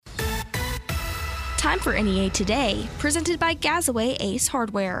Time for NEA Today, presented by Gazaway Ace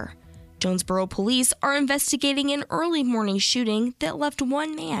Hardware. Jonesboro police are investigating an early morning shooting that left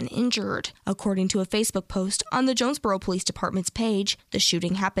one man injured. According to a Facebook post on the Jonesboro Police Department's page, the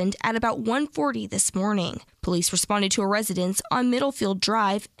shooting happened at about 1:40 this morning. Police responded to a residence on Middlefield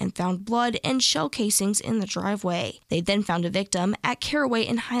Drive and found blood and shell casings in the driveway. They then found a victim at Caraway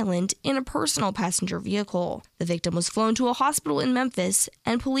and Highland in a personal passenger vehicle. The victim was flown to a hospital in Memphis,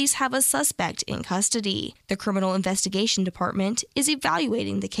 and police have a suspect in custody. The Criminal Investigation Department is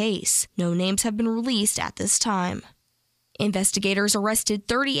evaluating the case. No names have been released at this time. Investigators arrested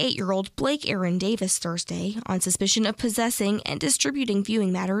 38-year-old Blake Aaron Davis Thursday on suspicion of possessing and distributing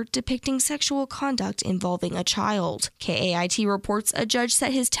viewing matter depicting sexual conduct involving a child. KAIT reports a judge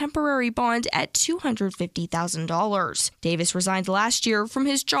set his temporary bond at $250,000. Davis resigned last year from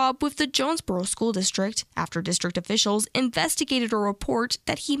his job with the Jonesboro School District after district officials investigated a report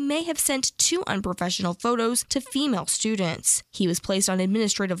that he may have sent 2 unprofessional photos to female students. He was placed on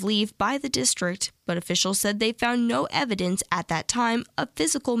administrative leave by the district, but officials said they found no evidence at that time of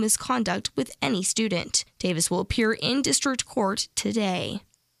physical misconduct with any student. Davis will appear in district court today.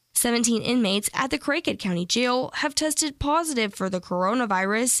 17 inmates at the Craighead County Jail have tested positive for the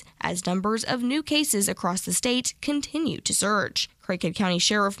coronavirus as numbers of new cases across the state continue to surge. Craighead County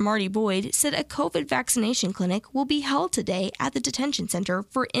Sheriff Marty Boyd said a COVID vaccination clinic will be held today at the detention center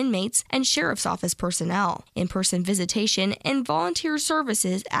for inmates and sheriff's office personnel. In-person visitation and volunteer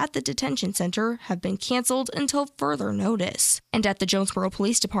services at the detention center have been canceled until further notice. And at the Jonesboro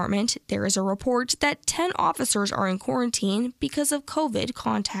Police Department, there is a report that 10 officers are in quarantine because of COVID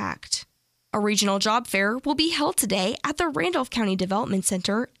contact. A regional job fair will be held today at the Randolph County Development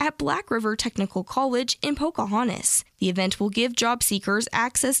Center at Black River Technical College in Pocahontas. The event will give job seekers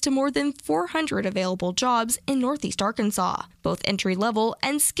access to more than 400 available jobs in Northeast Arkansas. Both entry-level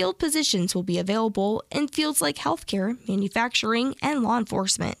and skilled positions will be available in fields like healthcare, manufacturing, and law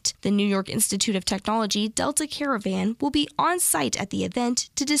enforcement. The New York Institute of Technology Delta Caravan will be on site at the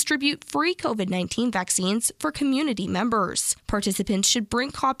event to distribute free COVID-19 vaccines for community members. Participants should bring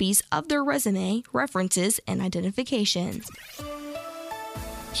copies of their resume, references, and identification.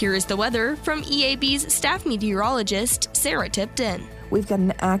 Here is the weather from EAB's staff meteorologist, Sarah Tipton. We've got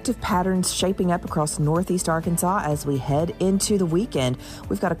an active pattern shaping up across northeast Arkansas as we head into the weekend.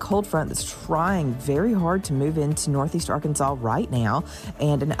 We've got a cold front that's trying very hard to move into northeast Arkansas right now,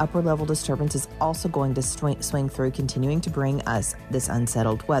 and an upper level disturbance is also going to swing through, continuing to bring us this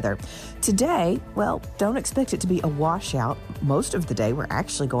unsettled weather. Today, well, don't expect it to be a washout. Most of the day, we're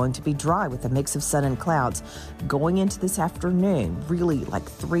actually going to be dry with a mix of sun and clouds. Going into this afternoon, really like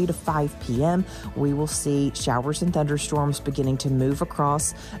 3 to 5 p.m., we will see showers and thunderstorms beginning to move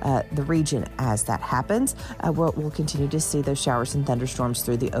across the region. As that happens, we'll continue to see those showers and thunderstorms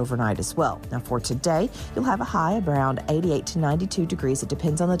through the overnight as well. Now for today, you'll have a high of around 88 to 92 degrees. It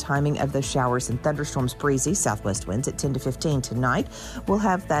depends on the timing of those showers and thunderstorms. Breezy southwest winds at 10 to 15 tonight. We'll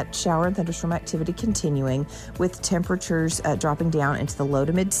have that shower and thunderstorm activity continuing with temperatures dropping down into the low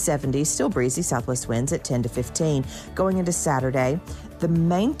to mid 70s. Still breezy southwest winds at 10 to 15. Going into Saturday, the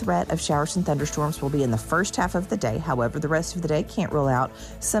main threat of showers and thunderstorms will be in the first half of the day. However, the rest of the day can't rule out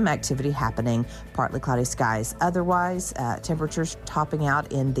some activity happening, partly cloudy skies. Otherwise, temperatures topping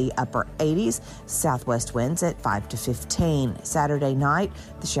out in the upper 80s, southwest winds at 5 to 15. Saturday night,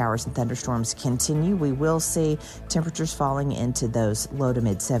 the showers and thunderstorms continue. We will see temperatures falling into those low to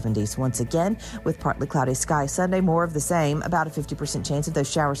mid 70s once again with partly cloudy skies. Sunday, more of the same, about a 50% chance of those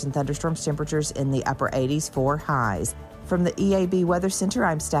showers and thunderstorms, temperatures in the upper 80s for highs. From the EAB Weather Center,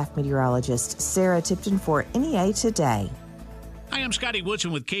 I'm staff meteorologist Sarah Tipton for NEA Today. Hi, I'm Scotty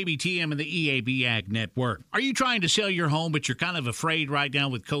Woodson with KBTM and the EAB Ag Network. Are you trying to sell your home, but you're kind of afraid right now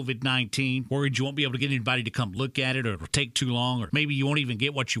with COVID-19? Worried you won't be able to get anybody to come look at it, or it'll take too long, or maybe you won't even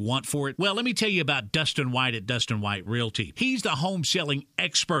get what you want for it? Well, let me tell you about Dustin White at Dustin White Realty. He's the home selling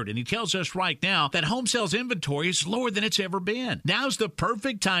expert, and he tells us right now that home sales inventory is lower than it's ever been. Now's the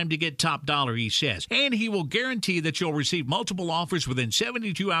perfect time to get top dollar, he says, and he will guarantee that you'll receive multiple offers within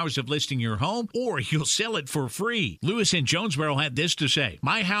 72 hours of listing your home, or you'll sell it for free. Lewis in Jonesboro had this to say: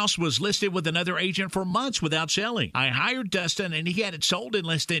 my house was listed with another agent for months without selling. I hired Dustin and he had it sold in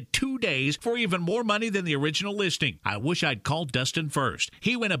less than 2 days for even more money than the original listing. I wish I'd called Dustin first.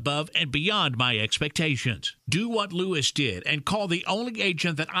 He went above and beyond my expectations. Do what Lewis did and call the only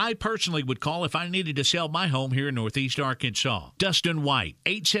agent that I personally would call if I needed to sell my home here in Northeast Arkansas. Dustin White,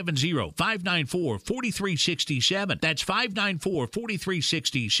 870-594-4367. That's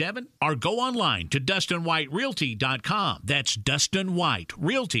 594-4367. Or go online to DustinWhiteRealty.com. That's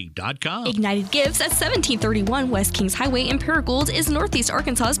DustinWhiteRealty.com. Ignited Gifts at 1731 West Kings Highway in Paragould is Northeast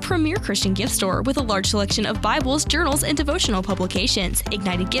Arkansas's premier Christian gift store with a large selection of Bibles, journals, and devotional publications.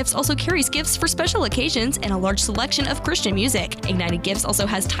 Ignited Gifts also carries gifts for special occasions and a large selection of Christian music. Ignited Gifts also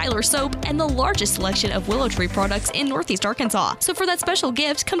has Tyler soap and the largest selection of Willow Tree products in Northeast Arkansas. So for that special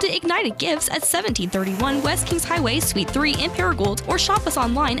gift, come to Ignited Gifts at 1731 West Kings Highway, Suite 3 in Paragould, or shop us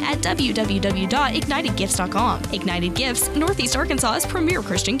online at www.ignitedgifts.com. Ignited Gifts, Northeast Arkansas's premier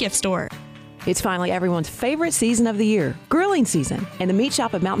Christian gift store. It's finally everyone's favorite season of the year, grilling season, and the meat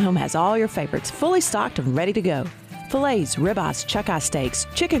shop at Mountain Home has all your favorites fully stocked and ready to go. Fillets, ribeyes, chuck-eye steaks,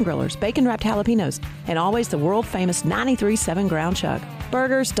 chicken grillers, bacon-wrapped jalapenos, and always the world-famous 93.7 ground chuck.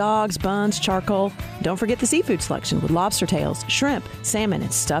 Burgers, dogs, buns, charcoal. Don't forget the seafood selection with lobster tails, shrimp, salmon,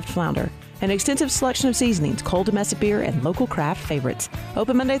 and stuffed flounder. An extensive selection of seasonings, cold domestic beer, and local craft favorites.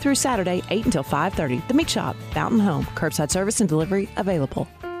 Open Monday through Saturday, 8 until 5:30. The Meat Shop, Mountain Home. Curbside service and delivery available.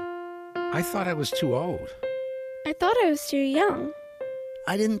 I thought I was too old. I thought I was too young.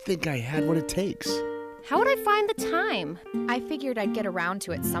 I didn't think I had what it takes. How would I find the time? I figured I'd get around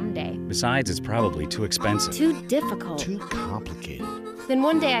to it someday. Besides, it's probably too expensive. Too difficult. Too complicated. Then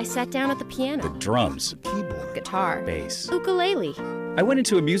one day I sat down at the piano. The drums, Keyboard. Guitar. bass. Ukulele. I went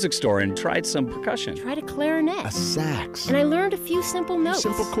into a music store and tried some percussion. Tried a clarinet. A sax. And I learned a few simple notes.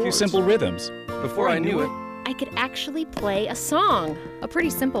 Simple A few chords. simple rhythms. Before I knew it, I could actually play a song. A pretty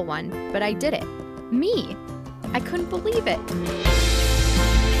simple one, but I did it. Me. I couldn't believe it.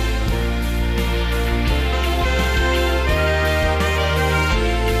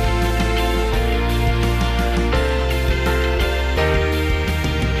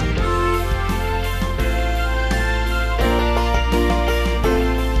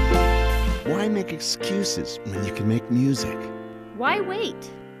 Why make excuses when you can make music? Why wait?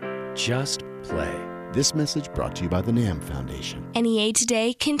 just play. This message brought to you by the NAM Foundation. NEA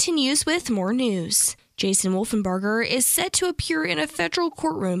Today continues with more news. Jason Wolfenbarger is set to appear in a federal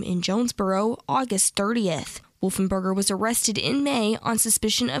courtroom in Jonesboro August 30th. Wolfenbarger was arrested in May on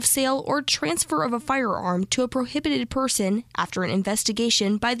suspicion of sale or transfer of a firearm to a prohibited person after an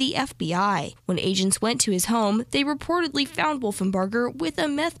investigation by the FBI. When agents went to his home, they reportedly found Wolfenbarger with a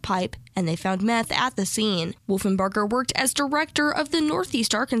meth pipe, and they found meth at the scene. Wolfenbarger worked as director of the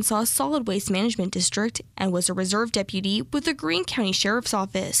Northeast Arkansas Solid Waste Management District and was a reserve deputy with the Greene County Sheriff's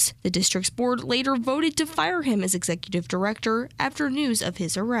Office. The district's board later voted to fire him as executive director after news of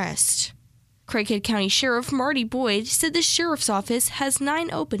his arrest. Craighead County Sheriff Marty Boyd said the sheriff's office has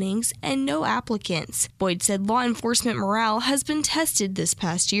 9 openings and no applicants. Boyd said law enforcement morale has been tested this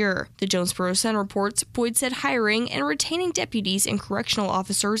past year. The Jonesboro Sun reports Boyd said hiring and retaining deputies and correctional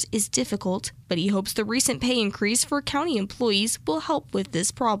officers is difficult, but he hopes the recent pay increase for county employees will help with this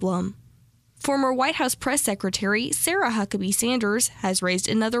problem. Former White House press secretary Sarah Huckabee Sanders has raised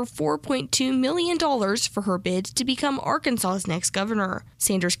another $4.2 million for her bid to become Arkansas's next governor.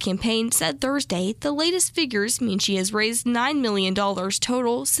 Sanders' campaign said Thursday the latest figures mean she has raised $9 million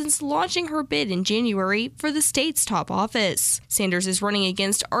total since launching her bid in January for the state's top office. Sanders is running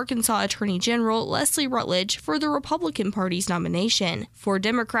against Arkansas Attorney General Leslie Rutledge for the Republican Party's nomination. 4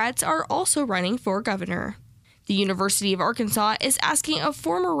 Democrats are also running for governor. The University of Arkansas is asking a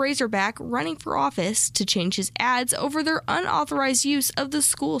former Razorback running for office to change his ads over their unauthorized use of the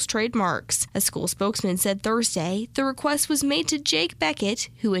school's trademarks. A school spokesman said Thursday the request was made to Jake Beckett,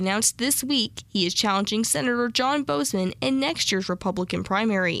 who announced this week he is challenging Senator John Bozeman in next year's Republican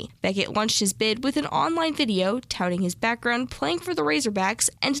primary. Beckett launched his bid with an online video touting his background playing for the Razorbacks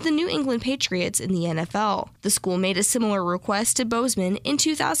and the New England Patriots in the NFL. The school made a similar request to Bozeman in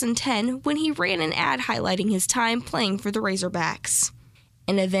 2010 when he ran an ad highlighting his time playing for the Razorbacks.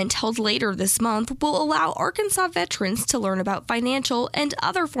 An event held later this month will allow Arkansas veterans to learn about financial and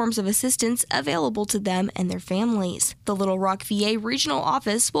other forms of assistance available to them and their families. The Little Rock VA Regional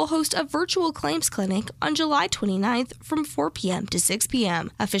Office will host a virtual claims clinic on July 29th from 4 p.m. to 6 p.m.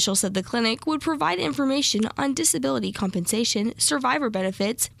 Officials said the clinic would provide information on disability compensation, survivor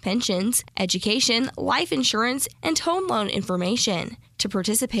benefits, pensions, education, life insurance, and home loan information. To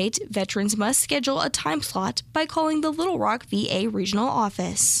participate, veterans must schedule a time slot by calling the Little Rock VA Regional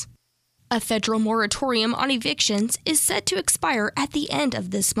Office. A federal moratorium on evictions is set to expire at the end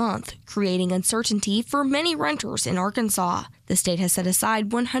of this month, creating uncertainty for many renters in Arkansas. The state has set aside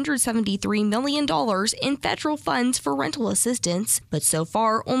 $173 million in federal funds for rental assistance, but so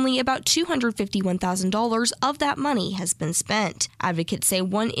far only about $251,000 of that money has been spent. Advocates say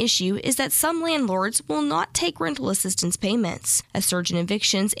one issue is that some landlords will not take rental assistance payments. A surge in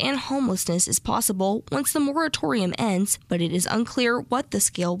evictions and homelessness is possible once the moratorium ends, but it is unclear what the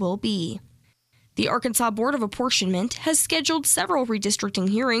scale will be. The Arkansas Board of Apportionment has scheduled several redistricting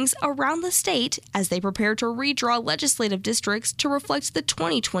hearings around the state as they prepare to redraw legislative districts to reflect the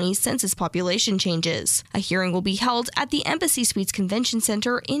 2020 census population changes. A hearing will be held at the Embassy Suites Convention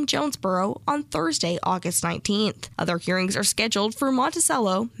Center in Jonesboro on Thursday, August 19th. Other hearings are scheduled for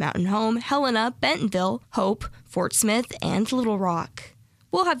Monticello, Mountain Home, Helena, Bentonville, Hope, Fort Smith, and Little Rock.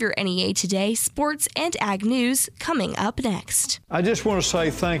 We'll have your NEA Today, sports, and ag news coming up next. I just want to say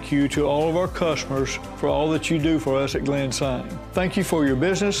thank you to all of our customers for all that you do for us at Glen Syne. Thank you for your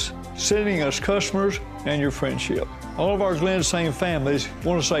business, sending us customers, and your friendship. All of our Glen Syne families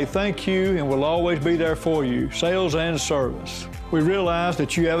want to say thank you and will always be there for you, sales and service. We realize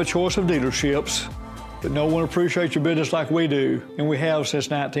that you have a choice of dealerships, but no one appreciates your business like we do, and we have since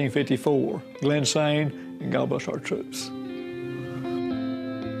 1954. Glen Syne, and God bless our troops.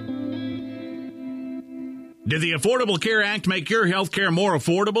 Did the Affordable Care Act make your health care more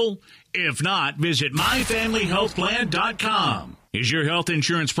affordable? If not, visit myfamilyhealthplan.com. Is your health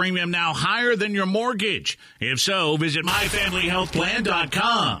insurance premium now higher than your mortgage? If so, visit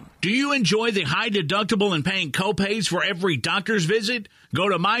myfamilyhealthplan.com. Do you enjoy the high deductible and paying copays for every doctor's visit? Go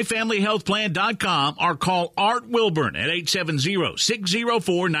to myfamilyhealthplan.com or call Art Wilburn at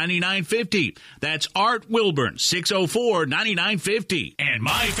 870-604-9950. That's Art Wilburn, 604-9950. And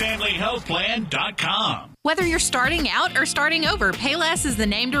myfamilyhealthplan.com. Whether you're starting out or starting over, Payless is the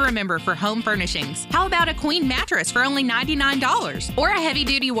name to remember for home furnishings. How about a queen mattress for only $99? Or a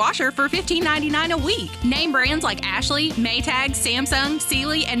heavy-duty washer for $15.99 a week? Name brands like Ashley, Maytag, Samsung,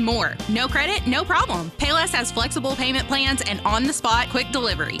 Sealy, and more. No credit? No problem. Payless has flexible payment plans and on-the-spot quick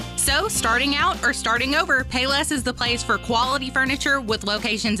delivery. So, starting out or starting over, Payless is the place for quality furniture with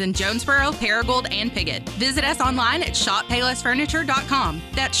locations in Jonesboro, Paragould, and Piggott. Visit us online at shoppaylessfurniture.com.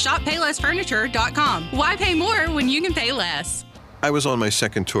 That's shoppaylessfurniture.com. Why pay more when you can pay less? I was on my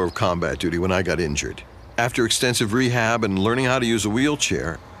second tour of combat duty when I got injured. After extensive rehab and learning how to use a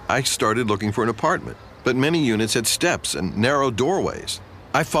wheelchair, I started looking for an apartment. But many units had steps and narrow doorways.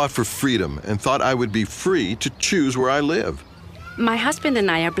 I fought for freedom and thought I would be free to choose where I live. My husband and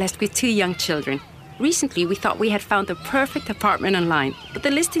I are blessed with 2 young children. Recently, we thought we had found the perfect apartment online, but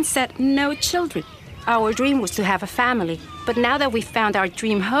the listing said no children. Our dream was to have a family, but now that we've found our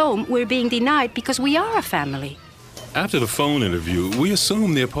dream home, we're being denied because we are a family. After the phone interview, we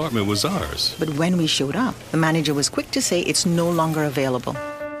assumed the apartment was ours. But when we showed up, the manager was quick to say it's no longer available.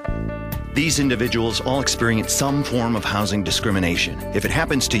 These individuals all experience some form of housing discrimination. If it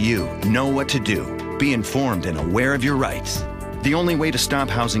happens to you, know what to do. Be informed and aware of your rights. The only way to stop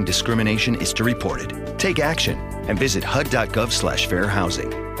housing discrimination is to report it. Take action and visit HUD.gov/fair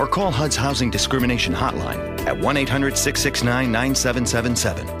housing or call HUD's Housing Discrimination Hotline at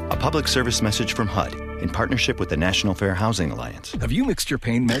 1-800-669-9777. A public service message from HUD in partnership with the National Fair Housing Alliance. Have you mixed your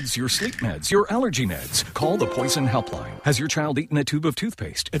pain meds, your sleep meds, your allergy meds? Call the Poison Helpline. Has your child eaten a tube of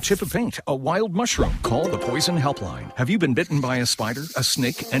toothpaste, a chip of paint, a wild mushroom? Call the Poison Helpline. Have you been bitten by a spider, a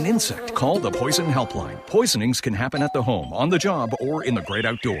snake, an insect? Call the Poison Helpline. Poisonings can happen at the home, on the job, or in the great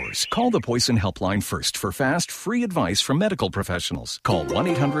outdoors. Call the Poison Helpline first for fast, free advice from medical professionals. Call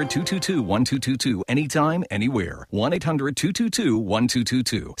 1-800-222-1222 anytime, anywhere.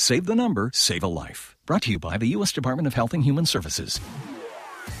 1-800-222-1222. Save the number, save a life. Brought to you by the U.S. Department of Health and Human Services.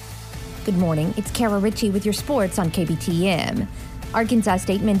 Good morning. It's Kara Ritchie with your sports on KBTM. Arkansas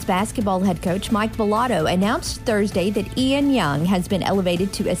State men's basketball head coach Mike Bellato announced Thursday that Ian Young has been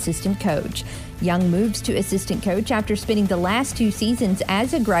elevated to assistant coach. Young moves to assistant coach after spending the last 2 seasons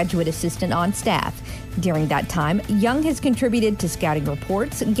as a graduate assistant on staff. During that time, Young has contributed to scouting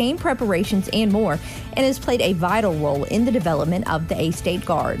reports, game preparations, and more, and has played a vital role in the development of the A-State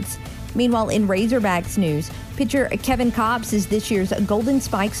guards. Meanwhile, in Razorbacks news, pitcher Kevin Kopps is this year's Golden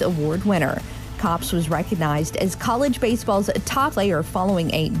Spikes Award winner. Kopps was recognized as college baseball's top player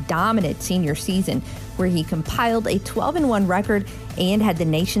following a dominant senior season where he compiled a 12-1 record and had the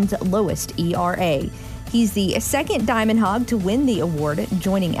nation's lowest ERA. He's the second Diamond Hog to win the award,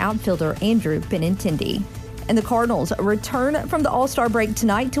 joining outfielder Andrew Benintendi. And the Cardinals return from the All-Star break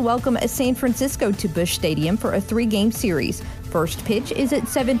tonight to welcome San Francisco to Busch Stadium for a 3-game series. First pitch is at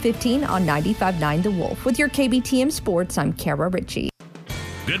 7:15 on 95.9 The Wolf. With your KBTM Sports, I'm Kara Ritchie.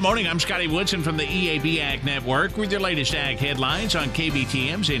 Good morning. I'm Scotty Woodson from the EAB Ag Network with your latest ag headlines on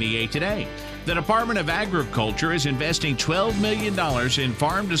KBTM's NEA Today. The Department of Agriculture is investing $12 million in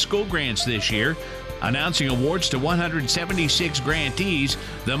farm-to-school grants this year, announcing awards to 176 grantees,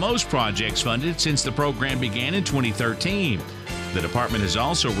 the most projects funded since the program began in 2013. The department is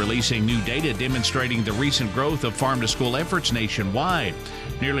also releasing new data demonstrating the recent growth of farm-to-school efforts nationwide.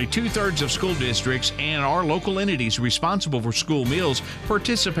 Nearly two-thirds of school districts and our local entities responsible for school meals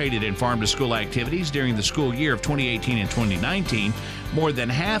participated in farm-to-school activities during the school year of 2018 and 2019, more than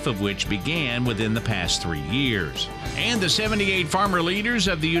half of which began within the past 3 years. And the 78 farmer leaders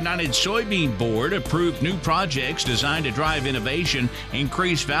of the United Soybean Board approved new projects designed to drive innovation,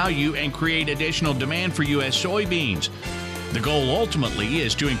 increase value, and create additional demand for U.S. soybeans. The goal ultimately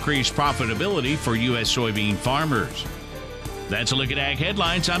is to increase profitability for U.S. soybean farmers. That's a look at Ag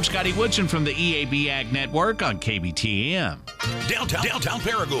Headlines. I'm Scotty Woodson from the EAB Ag Network on KBTM. Downtown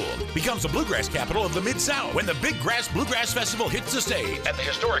Paragould becomes the bluegrass capital of the Mid-South when the Big Grass Bluegrass Festival hits the stage at the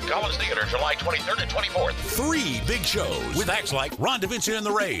historic Collins Theater July 23rd and 24th. 3 big shows with acts like Ron DaVinci and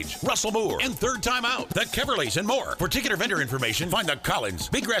the Rage, Russell Moore, and Third Time Out, the Keverleys, and more. For ticket or vendor information, find the Collins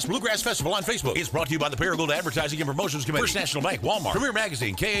Big Grass Bluegrass Festival on Facebook. It's brought to you by the Paragould Advertising and Promotions Committee, First National Bank, Walmart, Premier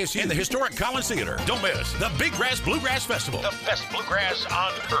Magazine, KSU, and the historic Collins Theater. Don't miss the Big Grass Bluegrass Festival. The best bluegrass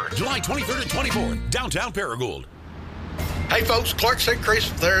on earth. July 23rd and 24th, downtown Paragould. Hey folks, Clark St.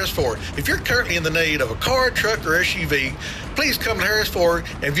 Chris with Harris Ford. If you're currently in the need of a car, truck, or SUV, please come to Harris Ford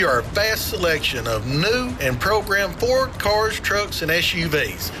and view our vast selection of new and programmed Ford cars, trucks, and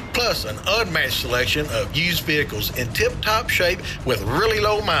SUVs, plus an unmatched selection of used vehicles in tip-top shape with really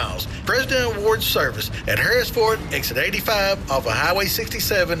low miles. President Award service at Harris Ford, exit 85 off of Highway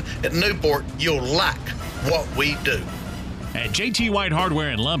 67 at Newport. You'll like what we do. At JT White Hardware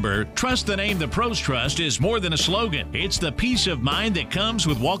and Lumber, trust the name the pros trust is more than a slogan. It's the peace of mind that comes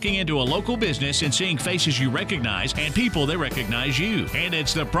with walking into a local business and seeing faces you recognize and people that recognize you. And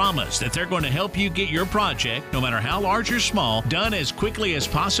it's the promise that they're going to help you get your project, no matter how large or small, done as quickly as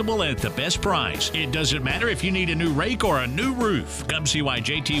possible and at the best price. It doesn't matter if you need a new rake or a new roof. Come see why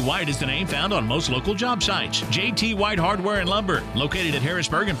JT White is the name found on most local job sites. JT White Hardware and Lumber, located at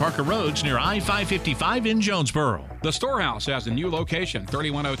Harrisburg and Parker Roads near I-555 in Jonesboro. The Storehouse has a new location,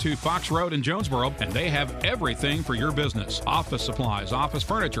 3102 Fox Road in Jonesboro, and they have everything for your business. Office supplies, office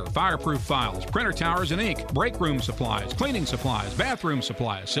furniture, fireproof files, printer towers and ink, break room supplies, cleaning supplies, bathroom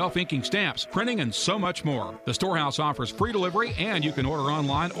supplies, self-inking stamps, printing, and so much more. The Storehouse offers free delivery, and you can order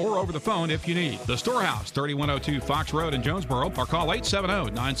online or over the phone if you need. The Storehouse, 3102 Fox Road in Jonesboro, or call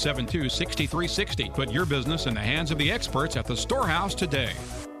 870-972-6360. Put your business in the hands of the experts at the Storehouse today.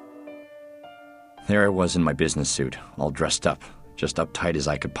 There I was in my business suit, all dressed up, just uptight as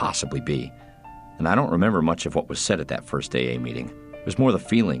I could possibly be. And I don't remember much of what was said at that first AA meeting. It was more the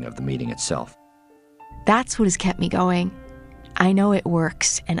feeling of the meeting itself. That's what has kept me going. I know it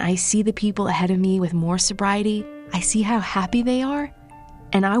works, and I see the people ahead of me with more sobriety. I see how happy they are,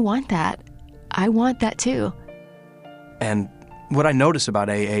 and I want that. I want that too. And what I notice about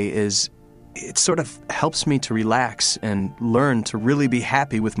AA is it sort of helps me to relax and learn to really be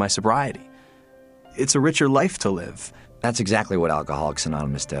happy with my sobriety. It's a richer life to live. That's exactly what Alcoholics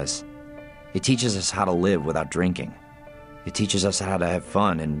Anonymous does. It teaches us how to live without drinking. It teaches us how to have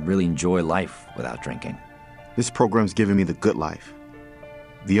fun and really enjoy life without drinking. This program's given me the good life.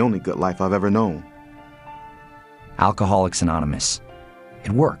 The only good life I've ever known. Alcoholics Anonymous.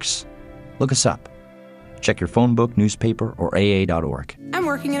 It works. Look us up. Check your phone book, newspaper, or AA.org. I'm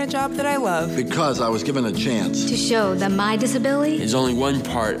working in a job that I love. Because I was given a chance. To show that my disability is only one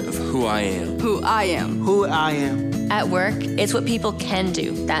part of who I am. Who I am. Who I am. At work, it's what people can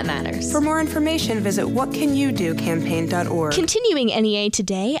do that matters. For more information, visit whatcanyoudocampaign.org. Continuing NEA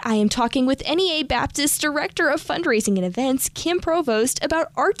today, I am talking with NEA Baptist Director of Fundraising and Events, Kim Provost,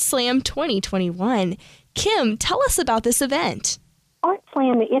 about Art Slam 2021. Kim, tell us about this event. Art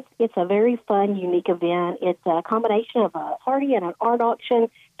Slam, it's a very fun, unique event. It's a combination of a party and an art auction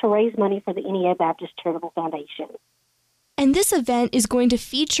to raise money for the NEA Baptist Charitable Foundation. And this event is going to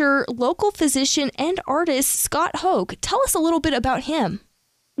feature local physician and artist Scott Hoke. Tell us a little bit about him.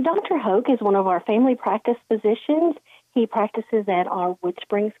 Dr. Hoke is one of our family practice physicians. He practices at our Wood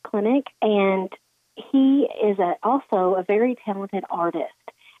Springs Clinic, and he is also a very talented artist.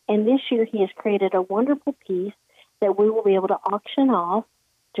 And this year he has created a wonderful piece that we will be able to auction off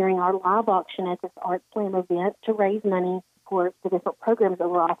during our live auction at this Art Slam event to raise money for the different programs that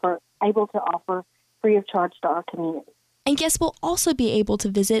we're able to offer free of charge to our community. And guess we'll also be able to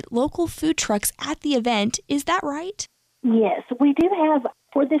visit local food trucks at the event. Is that right? Yes, we do have,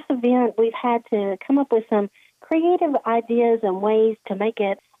 for this event, we've had to come up with some creative ideas and ways to make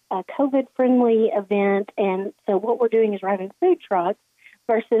it a COVID-friendly event. And so what we're doing is having food trucks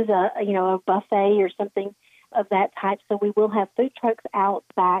versus a buffet or something of that type. So we will have food trucks out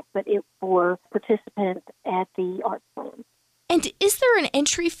back, but it's for participants at the Art Slam. And is there an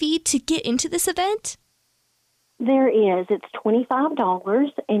entry fee to get into this event? There is. It's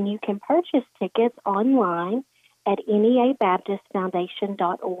 $25, and you can purchase tickets online at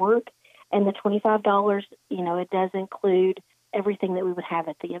neabaptistfoundation.org. And the $25, it does include everything that we would have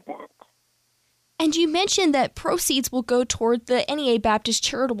at the event. And you mentioned that proceeds will go toward the NEA Baptist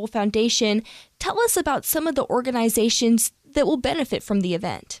Charitable Foundation. Tell us about some of the organizations that will benefit from the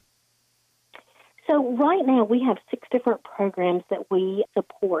event. So right now we have 6 different programs that we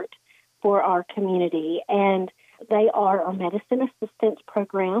support for our community, and they are our medicine assistance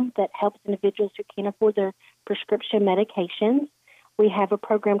program that helps individuals who can't afford their prescription medications. We have a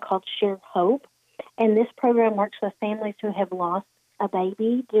program called Shared Hope, and this program works with families who have lost a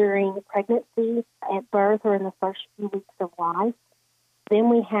baby during pregnancy, at birth, or in the first few weeks of life. Then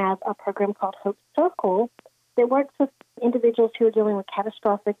we have a program called Hope Circle that works with individuals who are dealing with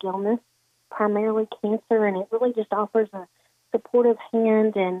catastrophic illness, primarily cancer, and it really just offers a supportive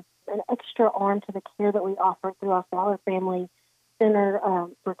hand and an extra arm to the care that we offer through our Fowler Family Center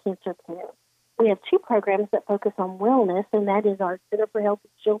for Cancer Care. We have 2 programs that focus on wellness, and that is our Center for Healthy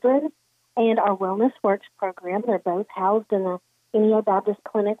Children and our Wellness Works program. They're both housed in the NEA Baptist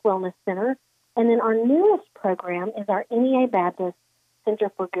Clinic Wellness Center. And then our newest program is our NEA Baptist Center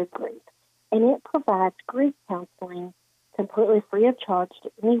for Good Grief, and it provides grief counseling completely free of charge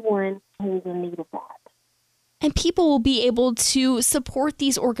to anyone who is in need of that. And people will be able to support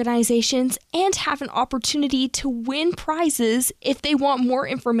these organizations and have an opportunity to win prizes. If they want more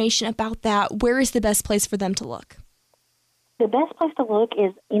information about that, where is the best place for them to look? The best place to look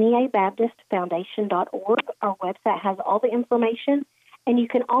is neabaptistfoundation.org. Our website has all the information, and you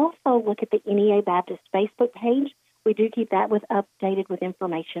can also look at the NEA Baptist Facebook page. We do keep that updated with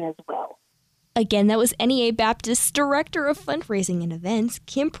information as well. Again, that was NEA Baptist Director of Fundraising and Events,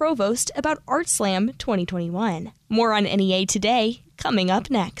 Kim Provost, about Art Slam 2021. More on NEA today, coming up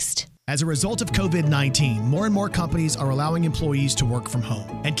next. As a result of COVID-19, more and more companies are allowing employees to work from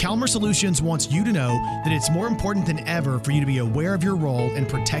home. And Calmer Solutions wants you to know that it's more important than ever for you to be aware of your role in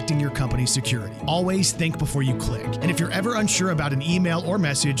protecting your company's security. Always think before you click. And if you're ever unsure about an email or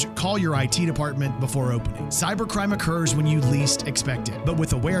message, call your IT department before opening. Cybercrime occurs when you least expect it. But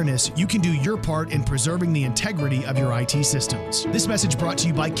with awareness, you can do your part in preserving the integrity of your IT systems. This message brought to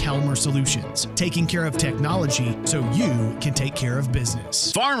you by Calmer Solutions, taking care of technology so you can take care of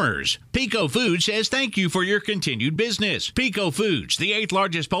business. Farmers, Pico Foods says thank you for your continued business. Pico Foods, the 8th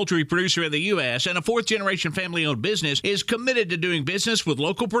largest poultry producer in the U.S. and a 4th-generation family-owned business, is committed to doing business with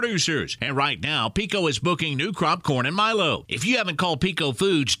local producers. And right now, Pico is booking new crop corn and milo. If you haven't called Pico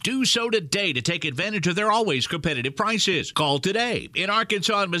Foods, do so today to take advantage of their always competitive prices. Call today. In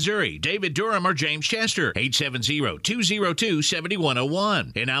Arkansas and Missouri, David Durham or James Chester,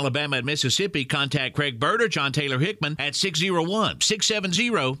 870-202-7101. In Alabama and Mississippi, contact Craig Bird or John Taylor Hickman at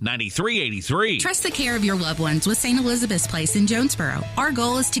 601-670-9383. Trust the care of your loved ones with St. Elizabeth's Place in Jonesboro. Our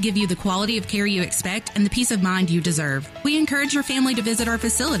goal is to give you the quality of care you expect and the peace of mind you deserve. We encourage your family to visit our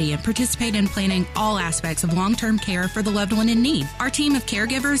facility and participate in planning all aspects of long-term care for the loved one in need. Our team of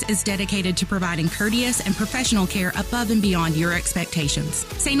caregivers is dedicated to providing courteous and professional care above and beyond your expectations.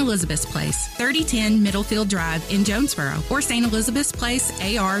 St. Elizabeth's Place, 3010 Middlefield Drive in Jonesboro, or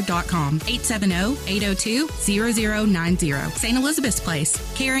stelizabethsplacear.com, 870-802-0090. St. Elizabeth's Place,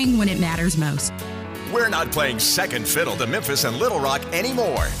 caring when it matters most. We're not playing second fiddle to Memphis and Little Rock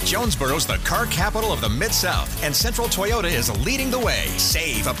anymore. Jonesboro's the car capital of the Mid-South, and Central Toyota is leading the way.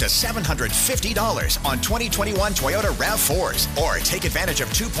 Save up to $750 on 2021 Toyota RAV4s, or take advantage of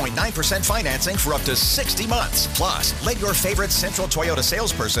 2.9% financing for up to 60 months. Plus, let your favorite Central Toyota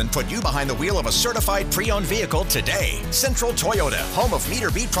salesperson put you behind the wheel of a certified pre-owned vehicle today. Central Toyota, home of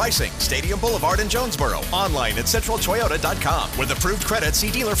meter beat pricing, Stadium Boulevard in Jonesboro. Online at centraltoyota.com. With approved credit,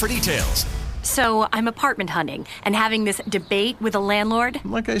 see dealer for details. So I'm apartment hunting and having this debate with a landlord.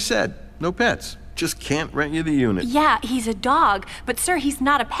 Like I said, no pets. Just can't rent you the unit. Yeah, he's a dog, but sir, he's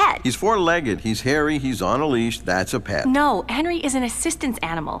not a pet. He's four-legged, he's hairy, he's on a leash, that's a pet. No, Henry is an assistance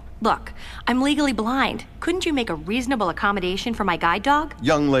animal. Look, I'm legally blind. Couldn't you make a reasonable accommodation for my guide dog?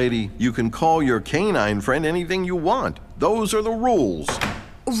 Young lady, you can call your canine friend anything you want. Those are the rules.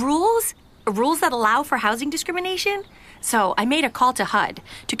 Rules? Rules that allow for housing discrimination? So I made a call to HUD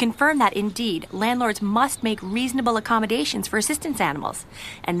to confirm that indeed landlords must make reasonable accommodations for assistance animals.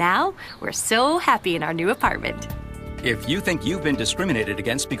 And now we're so happy in our new apartment. If you think you've been discriminated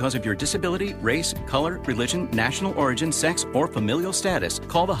against because of your disability, race, color, religion, national origin, sex, or familial status,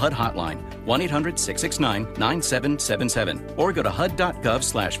 call the HUD hotline, 1-800-669-9777, or go to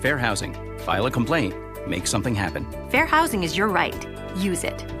hud.gov/fairhousing. File a complaint. Make something happen. Fair housing is your right. Use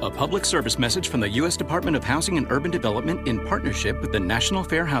it. A public service message from the U.S. Department of Housing and Urban Development in partnership with the National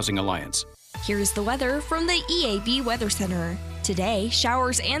Fair Housing Alliance. Here's the weather from the EAB Weather Center. Today,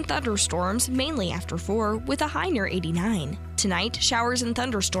 showers and thunderstorms mainly after 4 with a high near 89. Tonight, showers and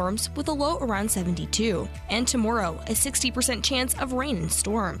thunderstorms with a low around 72. And tomorrow, a 60% chance of rain and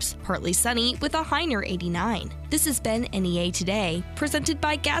storms. Partly sunny with a high near 89. This has been NEA Today, presented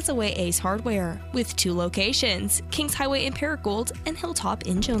by Gazaway Ace Hardware, with 2 locations, Kings Highway in Paragould and Hilltop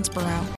in Jonesboro.